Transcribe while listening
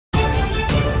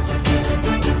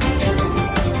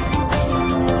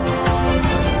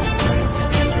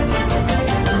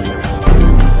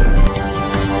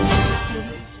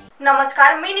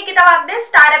नमस्कार, मी Nikita Wagde.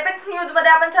 Star apex news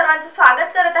मध्ये आपण सर्वांचं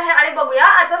स्वागत करत आहे आणि बघूया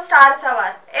आजचा स्टार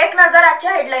सवार. एक नजर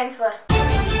आजच्या हेडलाईन्सवर.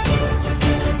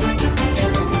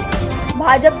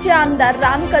 भाजपचे आमदार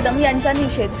राम कदम यांचा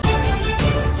निषेध.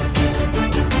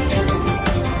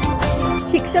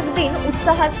 शिक्षक दिन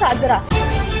उत्साहात साजरा.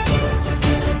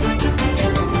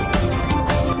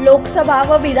 लोकसभा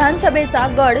व विधानसभेचा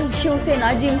गड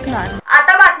शिवसेना जिंकणार.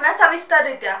 आता बातम्या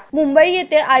सविस्तररित्या. मुंबई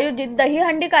येथे आयोजित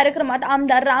दहीहंडी कार्यक्रमात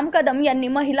आमदार राम कदम यांनी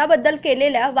महिलांबद्दल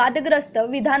केलेल्या वादग्रस्त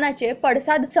विधानाचे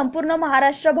पडसाद संपूर्ण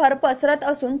महाराष्ट्रभर पसरत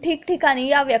असून ठिकठिकाणी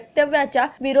या वक्तव्याच्या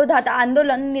विरोधात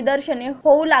आंदोलन निदर्शने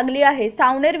होऊ लागली आहे.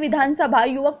 सावनेर विधानसभा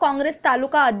युवक काँग्रेस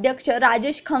तालुका अध्यक्ष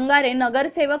राजेश खंगारे,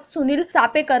 नगरसेवक सुनील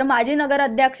चापेकर, माजी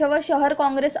नगराध्यक्ष व शहर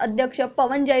काँग्रेस अध्यक्ष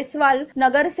पवन जयस्वाल,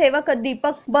 नगरसेवक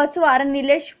दीपक बसवार,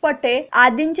 निलेश पटे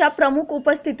आदींच्या प्रमुख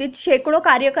उपस्थितीत शेकडो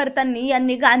कार्यकर्त्यांनी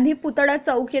यांनी गांधी पुतळा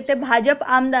चौक येथे भाजप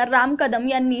आमदार राम कदम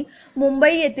यांनी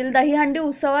मुंबई येथील दहीहंडी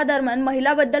उत्सवादरम्यान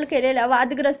महिलांबद्दल केलेल्या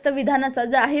वादग्रस्त विधानाचा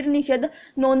जाहीर निषेध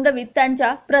नोंदवित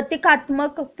त्यांच्या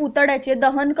प्रतिकात्मक पुतळ्याचे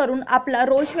दहन करून आपला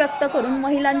रोष व्यक्त करून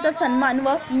महिलांचा सन्मान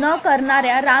व न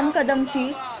करणाऱ्या राम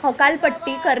कदमची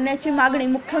हकालपट्टी करण्याची मागणी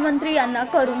मुख्यमंत्री यांना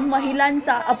करून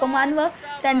महिलांचा अपमान व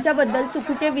त्यांच्याबद्दल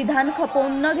चुकीचे विधान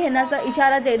खपवून न घेण्याचा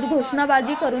इशारा देत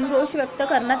घोषणाबाजी करून रोष व्यक्त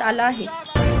करण्यात आला आहे.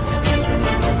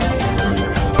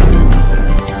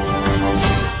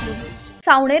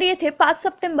 सावनेर येथे 5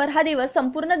 सप्टेंबर हा दिवस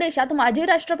संपूर्ण देशात माजी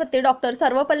राष्ट्रपती डॉक्टर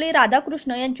सर्वपल्ली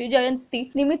राधाकृष्ण यांची जयंती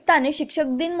निमित्ताने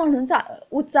शिक्षक दिन म्हणून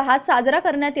उत्साहात साजरा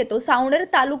करण्यात येतो. सावनेर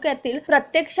तालुक्यातील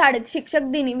प्रत्येक शाळेत शिक्षक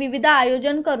दिनी विविध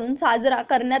आयोजन करून साजरा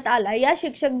करण्यात आला. या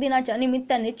शिक्षक दिनाच्या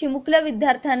निमित्ताने चिमुकल्या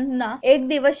विद्यार्थ्यांना एक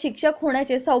दिवस शिक्षक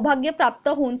होण्याचे सौभाग्य प्राप्त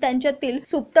होऊन त्यांच्यातील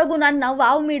सुप्त गुणांना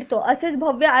वाव मिळतो. असेच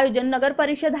भव्य आयोजन नगर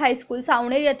परिषद हायस्कूल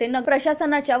सावनेर येथे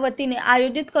प्रशासनाच्या वतीने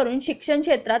आयोजित करून शिक्षण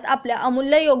क्षेत्रात आपल्या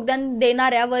अमूल्य योगदान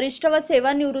देणाऱ्या वरिष्ठ व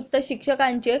सेवानिवृत्त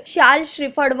शिक्षकांचे शाल,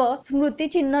 श्रीफळ व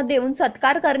स्मृतिचिन्ह देऊन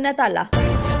सत्कार करण्यात आला.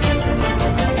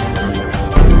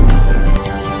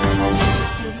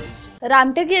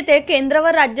 रामटेक येथे केंद्र व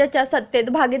राज्याच्या सत्तेत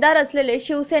भागीदार असलेले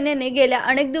शिवसेनेने गेल्या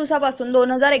अनेक दिवसापासून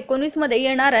 2019 मध्ये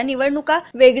येणाऱ्या निवडणुका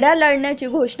वेगळ्या लढण्याची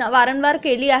घोषणा वारंवार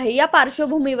केली आहे. या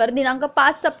पार्श्वभूमीवर दिनांक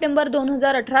 5 सप्टेंबर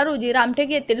 2018 रोजी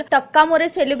रामटेक येथील टक्कामोरे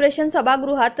सेलिब्रेशन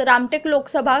सभागृहात रामटेक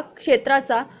लोकसभा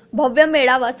क्षेत्राचा भव्य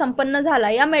मेळावा संपन्न झाला.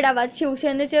 या मेळाव्यात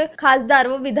शिवसेनेचे खासदार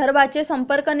व विदर्भाचे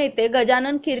संपर्क नेते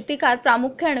गजानन कीर्तिकार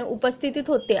प्रामुख्याने उपस्थित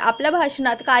होते. आपल्या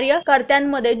भाषणात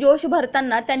कार्यकर्त्यांमध्ये जोश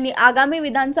भरताना त्यांनी आगामी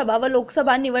विधानसभा व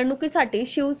लोकसभा निवडणुकीसाठी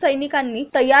शिवसैनिकांनी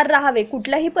तयार राहावे.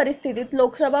 कुठल्याही परिस्थितीत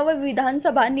लोकसभा व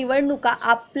विधानसभा निवडणुका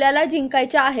आपल्याला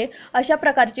जिंकायच्या आहे अशा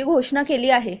प्रकारची घोषणा केली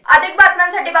आहे. अधिक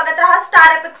बातम्यांसाठी बघत रहा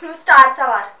स्टार एपेक्स न्यूज, स्टार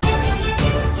सवार.